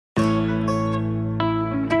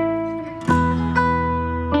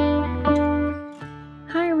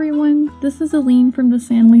this is Aline from the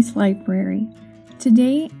Sandleys Library.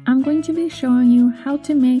 Today, I'm going to be showing you how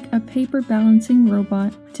to make a paper balancing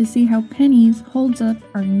robot to see how Pennies holds up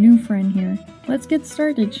our new friend here. Let's get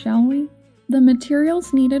started, shall we? The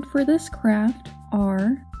materials needed for this craft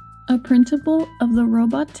are a printable of the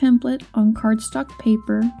robot template on cardstock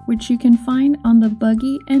paper, which you can find on the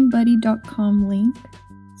buggyandbuddy.com link,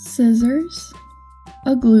 scissors,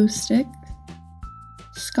 a glue stick,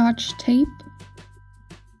 Scotch tape,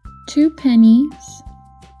 2 pennies,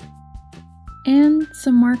 and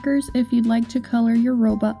some markers if you'd like to color your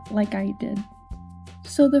robot like I did.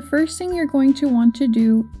 So the first thing you're going to want to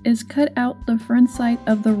do is cut out the front side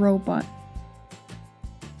of the robot.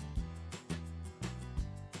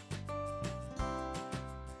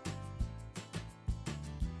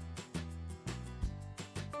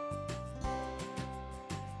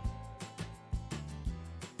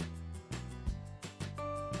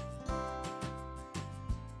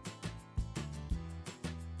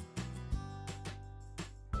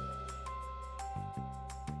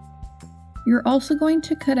 You're also going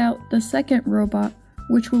to cut out the second robot,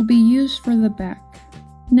 which will be used for the back.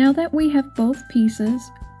 Now that we have both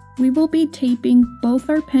pieces, we will be taping both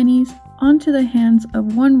our pennies onto the hands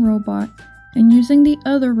of one robot and using the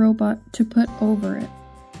other robot to put over it.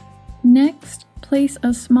 Next, place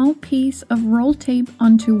a small piece of roll tape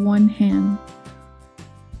onto one hand.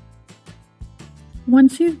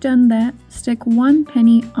 Once you've done that, stick one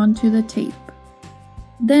penny onto the tape.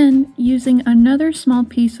 Then, using another small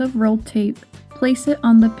piece of rolled tape, place it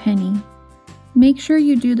on the penny. Make sure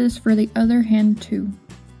you do this for the other hand too.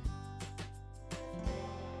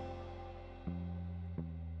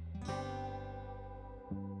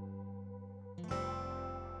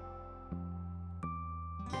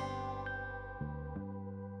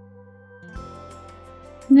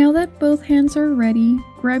 Now that both hands are ready,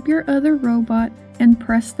 grab your other robot and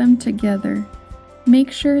press them together.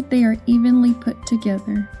 Make sure they are evenly put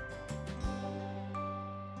together.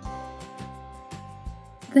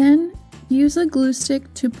 Then, use a glue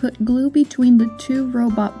stick to put glue between the two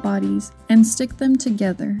robot bodies and stick them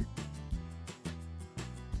together.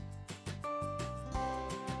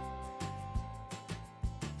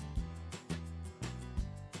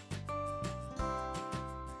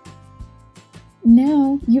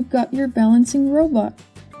 Now, you've got your balancing robot.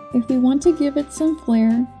 If you want to give it some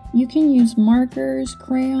flair, you can use markers,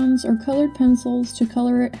 crayons, or colored pencils to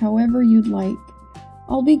color it however you'd like.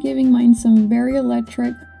 I'll be giving mine some very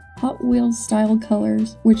electric, Hot Wheels style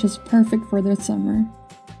colors, which is perfect for the summer.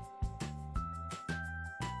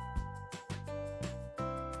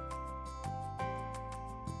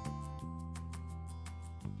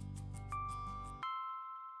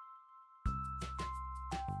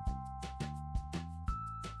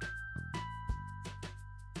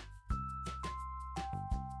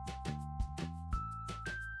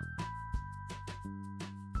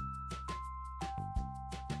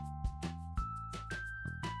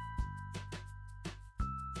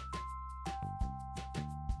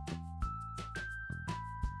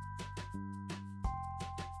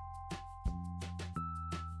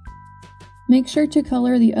 Make sure to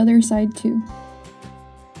color the other side too.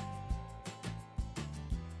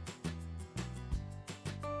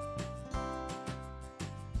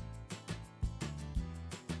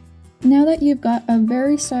 Now that you've got a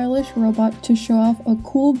very stylish robot to show off a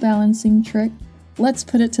cool balancing trick, let's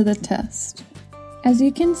put it to the test. As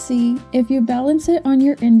you can see, if you balance it on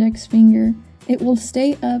your index finger, it will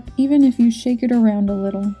stay up even if you shake it around a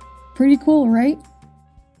little. Pretty cool, right?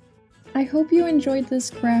 I hope you enjoyed this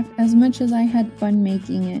craft as much as I had fun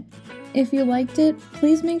making it. If you liked it,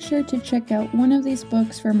 please make sure to check out one of these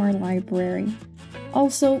books from our library.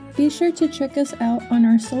 Also, be sure to check us out on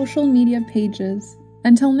our social media pages.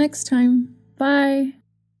 Until next time, bye!